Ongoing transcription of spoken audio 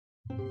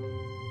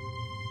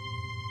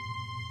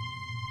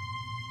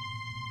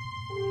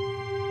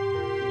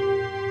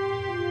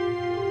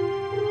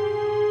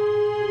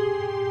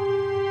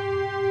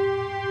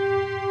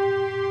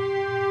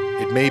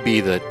It may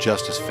be that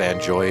Justice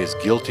Fanjoy is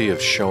guilty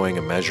of showing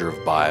a measure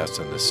of bias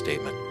in this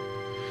statement.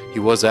 He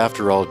was,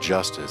 after all,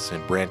 Justice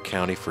in Brant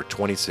County for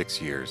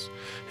 26 years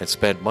and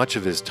spent much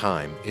of his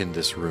time in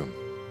this room.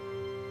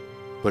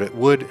 But it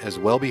would as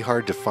well be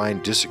hard to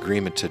find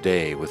disagreement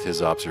today with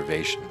his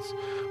observations,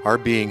 our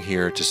being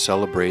here to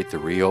celebrate the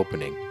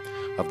reopening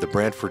of the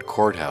Brantford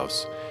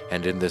Courthouse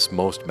and in this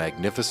most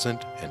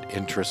magnificent and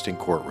interesting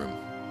courtroom.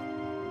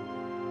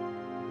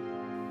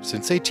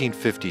 Since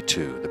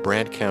 1852, the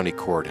Brant County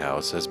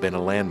Courthouse has been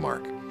a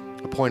landmark,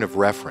 a point of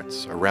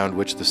reference around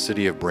which the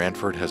city of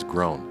Brantford has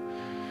grown.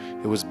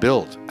 It was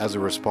built as a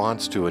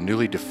response to a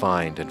newly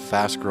defined and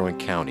fast-growing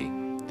county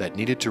that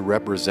needed to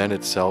represent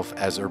itself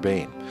as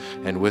urbane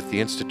and with the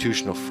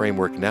institutional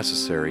framework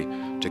necessary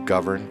to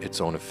govern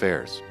its own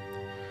affairs.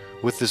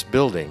 With this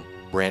building,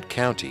 Brant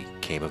County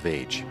came of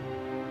age.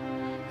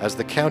 As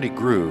the county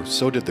grew,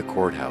 so did the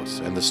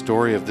courthouse, and the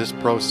story of this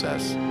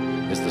process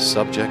is the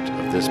subject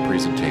of this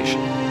presentation.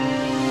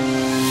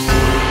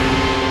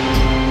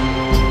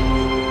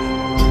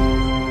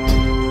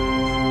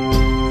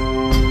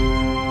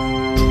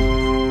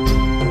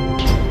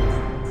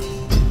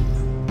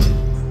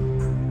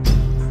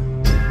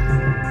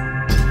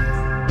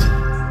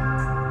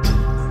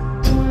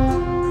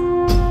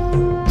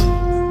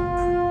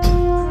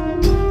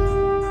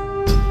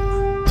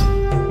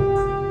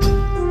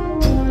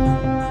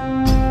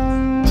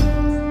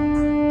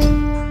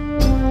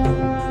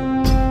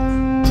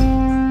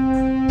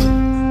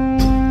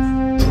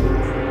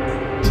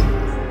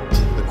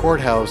 The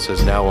courthouse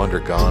has now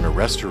undergone a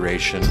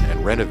restoration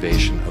and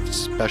renovation of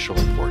special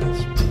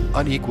importance,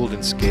 unequaled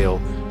in scale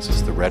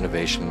since the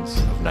renovations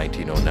of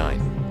 1909.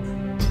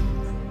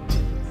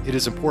 It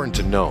is important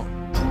to note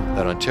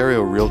that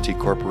Ontario Realty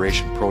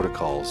Corporation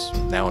protocols,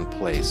 now in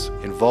place,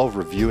 involve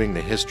reviewing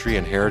the history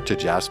and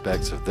heritage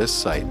aspects of this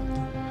site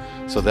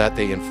so that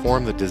they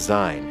inform the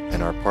design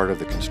and are part of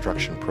the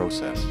construction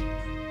process.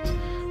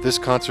 This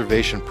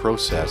conservation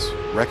process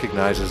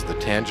recognizes the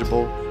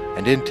tangible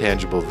and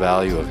intangible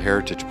value of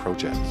heritage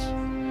projects,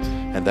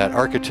 and that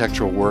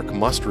architectural work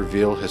must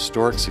reveal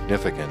historic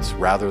significance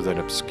rather than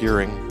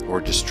obscuring or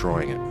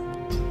destroying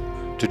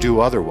it. To do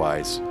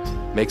otherwise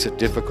makes it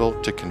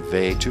difficult to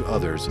convey to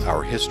others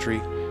our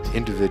history,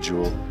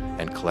 individual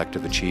and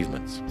collective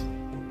achievements.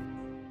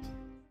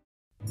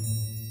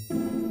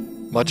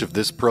 Much of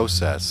this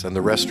process and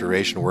the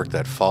restoration work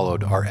that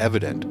followed are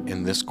evident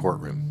in this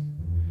courtroom.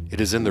 It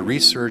is in the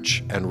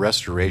research and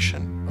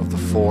restoration of the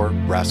 4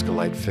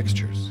 Brascolite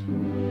fixtures,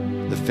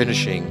 the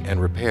finishing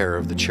and repair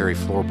of the cherry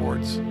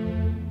floorboards,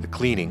 the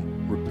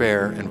cleaning,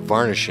 repair, and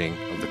varnishing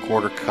of the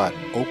quarter-cut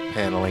oak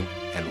paneling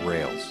and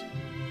rails,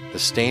 the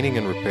staining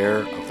and repair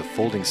of the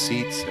folding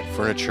seats and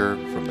furniture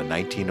from the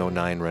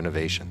 1909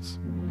 renovations.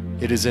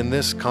 It is in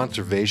this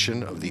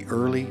conservation of the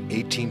early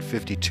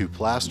 1852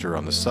 plaster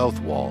on the south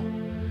wall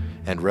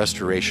and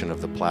restoration of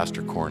the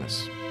plaster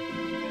cornice.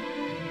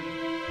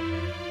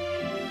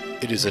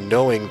 It is a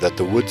knowing that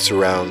the wood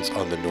surrounds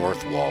on the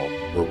north wall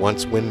were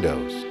once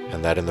windows,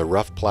 and that in the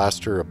rough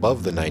plaster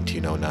above the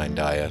 1909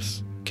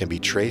 dais can be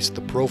traced the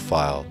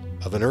profile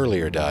of an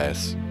earlier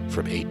dais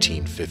from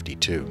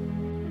 1852.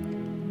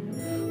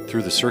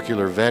 Through the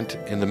circular vent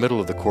in the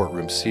middle of the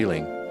courtroom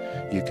ceiling,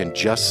 you can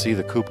just see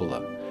the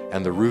cupola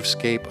and the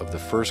roofscape of the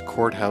first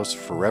courthouse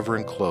forever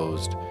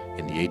enclosed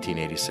in the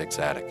 1886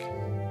 attic.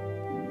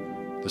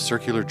 The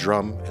circular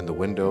drum and the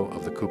window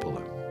of the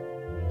cupola.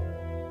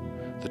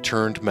 The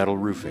turned metal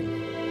roofing,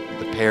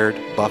 the paired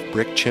buff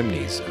brick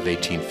chimneys of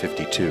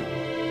 1852,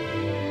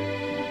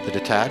 the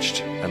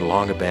detached and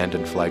long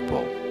abandoned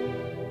flagpole,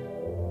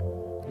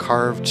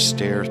 carved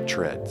stair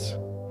treads,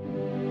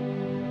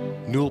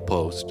 newel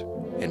post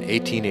and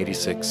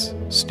 1886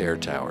 stair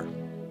tower.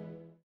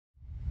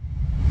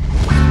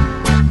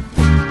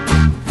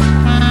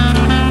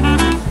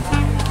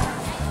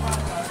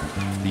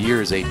 The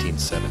year is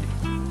 1870.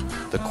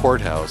 The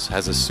courthouse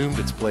has assumed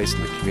its place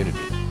in the community.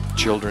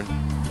 Children,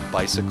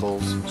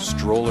 bicycles,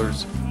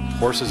 strollers,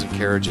 horses and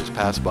carriages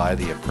pass by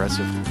the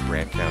impressive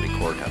Brant County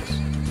Courthouse.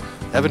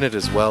 Evident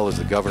as well as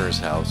the Governor's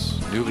House,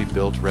 newly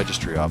built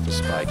registry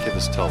office by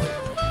Kivas Tully,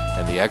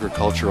 and the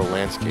agricultural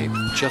landscape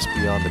just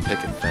beyond the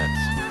picket fence.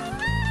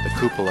 The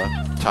cupola,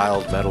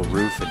 tiled metal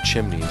roof and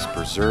chimneys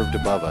preserved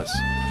above us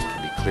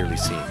can be clearly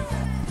seen.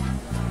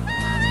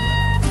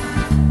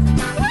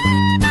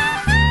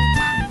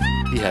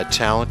 He had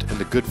talent and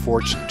the good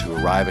fortune to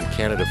arrive in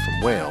Canada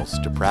from Wales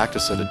to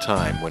practice at a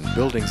time when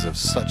buildings of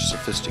such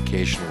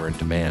sophistication were in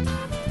demand.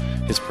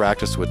 His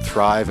practice would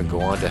thrive and go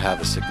on to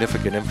have a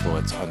significant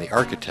influence on the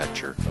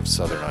architecture of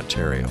southern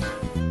Ontario.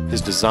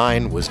 His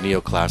design was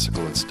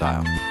neoclassical in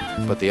style,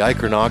 but the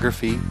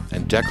iconography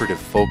and decorative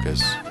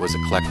focus was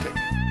eclectic.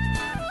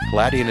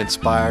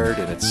 Palladian-inspired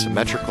in its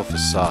symmetrical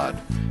facade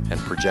and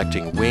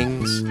projecting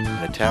wings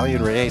and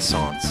Italian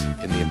Renaissance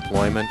in the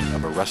employment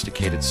of a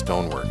rusticated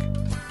stonework.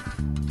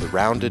 The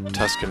rounded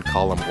Tuscan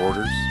column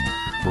borders,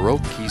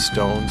 Baroque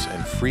keystones,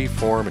 and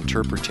free-form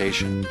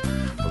interpretation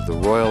of the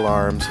royal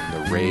arms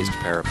and the raised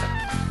parapet.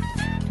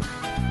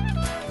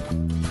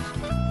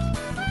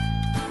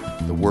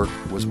 work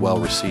was well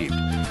received.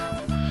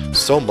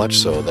 So much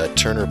so that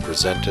Turner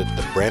presented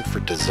the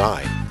Brantford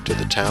design to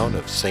the town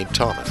of St.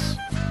 Thomas,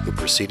 who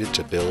proceeded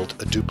to build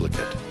a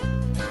duplicate.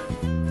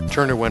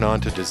 Turner went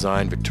on to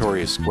design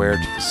Victoria Square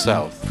to the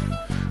south,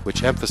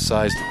 which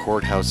emphasized the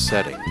courthouse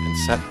setting and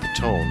set the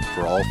tone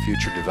for all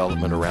future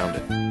development around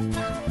it.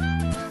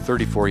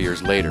 34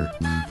 years later,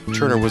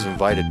 Turner was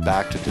invited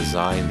back to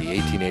design the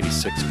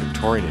 1886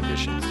 Victorian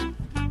additions.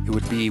 It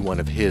would be one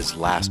of his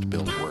last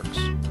built works.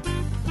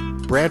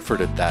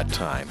 Brantford at that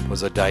time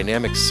was a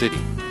dynamic city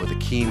with a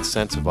keen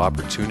sense of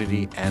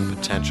opportunity and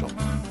potential.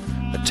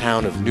 A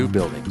town of new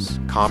buildings,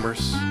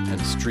 commerce,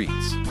 and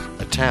streets.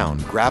 A town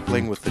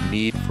grappling with the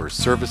need for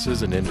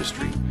services and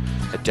industry,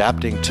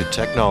 adapting to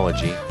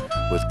technology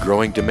with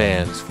growing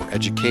demands for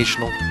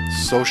educational,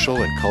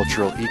 social, and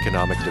cultural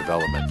economic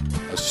development.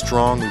 A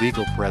strong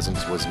legal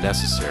presence was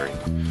necessary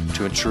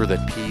to ensure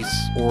that peace,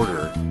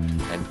 order,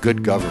 and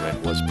good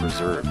government was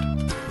preserved.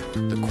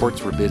 The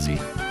courts were busy,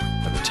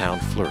 and the town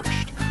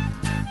flourished.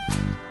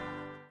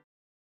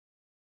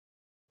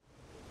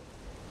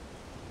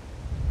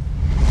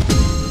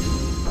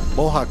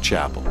 Mohawk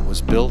Chapel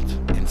was built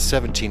in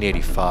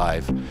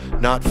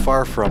 1785, not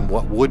far from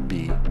what would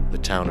be the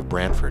town of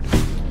Brantford.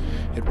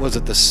 It was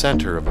at the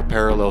center of a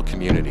parallel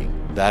community,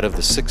 that of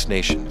the Six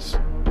Nations,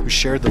 who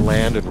shared the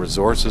land and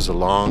resources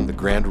along the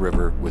Grand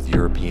River with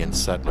European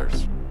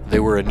settlers. They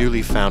were a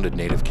newly founded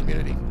native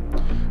community,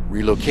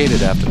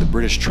 relocated after the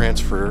British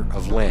transfer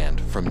of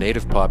land from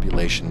native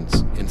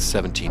populations in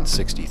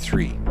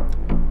 1763.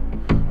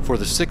 For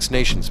the Six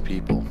Nations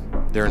people,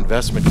 their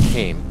investment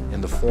came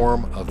in the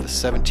form of the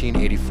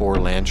 1784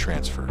 land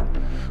transfer,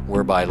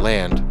 whereby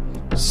land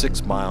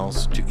 6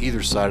 miles to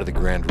either side of the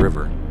Grand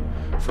River,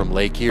 from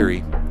Lake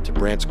Erie to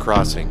Brant's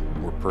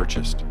Crossing, were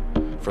purchased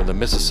from the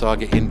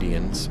Mississauga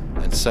Indians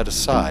and set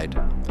aside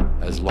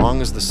as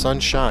long as the sun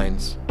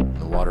shines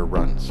and the water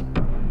runs.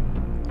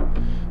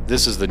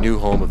 This is the new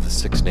home of the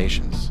Six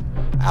Nations,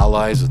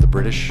 allies of the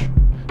British,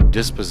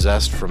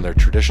 dispossessed from their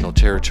traditional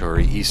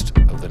territory east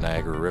of the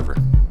Niagara River.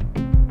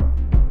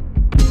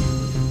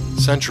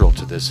 Central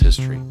to this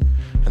history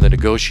and the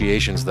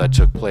negotiations that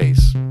took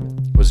place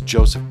was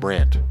Joseph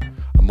Brant,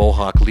 a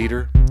Mohawk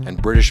leader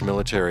and British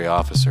military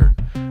officer,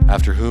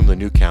 after whom the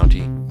new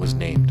county was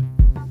named.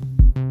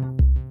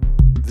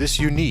 This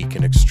unique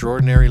and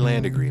extraordinary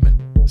land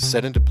agreement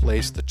set into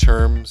place the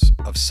terms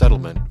of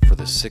settlement for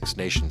the Six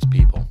Nations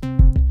people.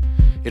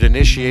 It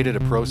initiated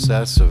a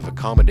process of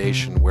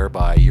accommodation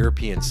whereby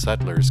European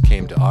settlers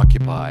came to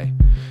occupy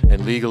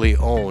and legally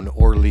own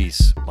or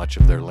lease much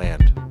of their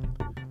land.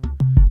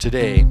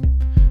 Today,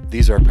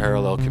 these are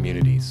parallel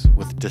communities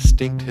with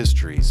distinct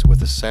histories,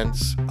 with a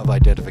sense of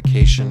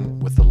identification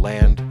with the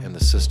land and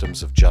the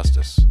systems of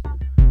justice.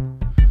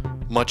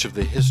 Much of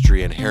the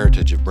history and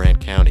heritage of Brant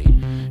County,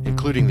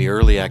 including the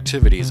early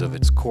activities of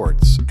its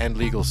courts and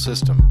legal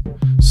system,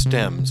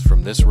 stems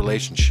from this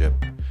relationship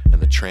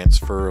and the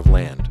transfer of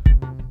land.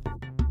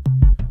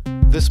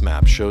 This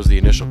map shows the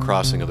initial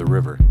crossing of the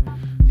river,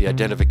 the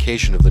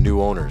identification of the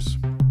new owners,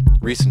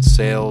 recent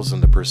sales,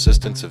 and the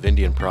persistence of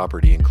Indian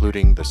property,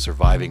 including the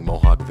surviving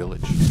Mohawk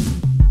village.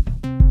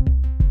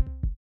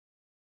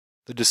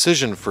 The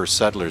decision for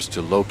settlers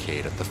to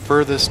locate at the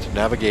furthest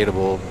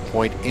navigatable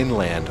point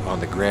inland on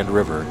the Grand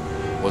River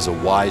was a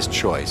wise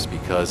choice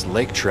because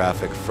lake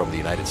traffic from the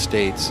United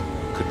States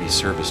could be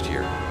serviced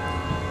here.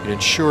 It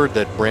ensured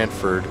that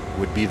Brantford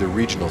would be the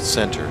regional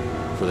center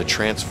for the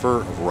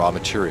transfer of raw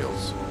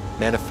materials,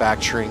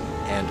 manufacturing,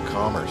 and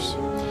commerce.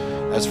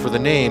 As for the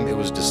name, it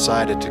was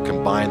decided to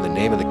combine the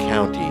name of the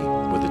county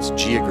with its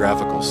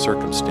geographical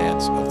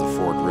circumstance of the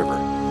Ford River.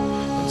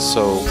 And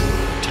so,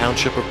 the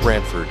township of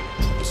Brantford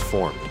was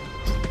formed.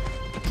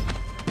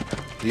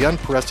 The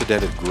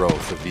unprecedented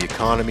growth of the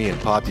economy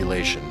and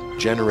population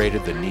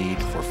generated the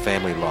need for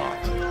family law,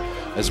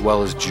 as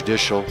well as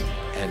judicial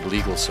and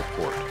legal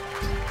support.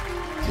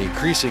 The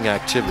increasing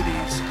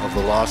activities of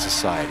the Law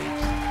Society,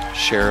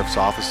 sheriff's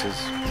offices,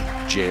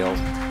 jail,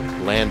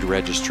 land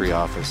registry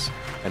office,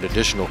 and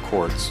additional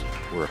courts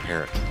were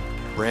apparent.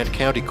 Brant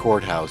County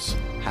Courthouse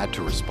had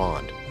to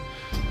respond.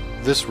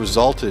 This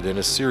resulted in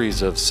a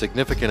series of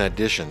significant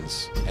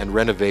additions and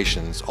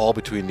renovations all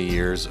between the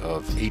years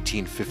of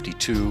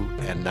 1852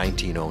 and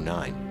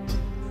 1909.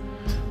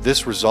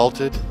 This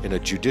resulted in a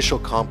judicial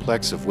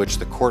complex of which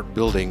the court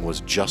building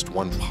was just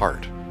one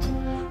part.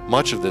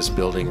 Much of this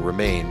building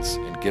remains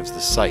and gives the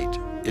site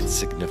its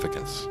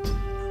significance.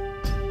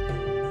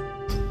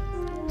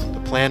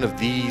 The plan of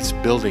these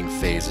building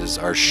phases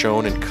are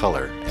shown in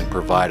color and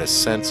provide a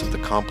sense of the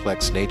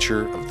complex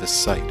nature of this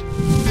site.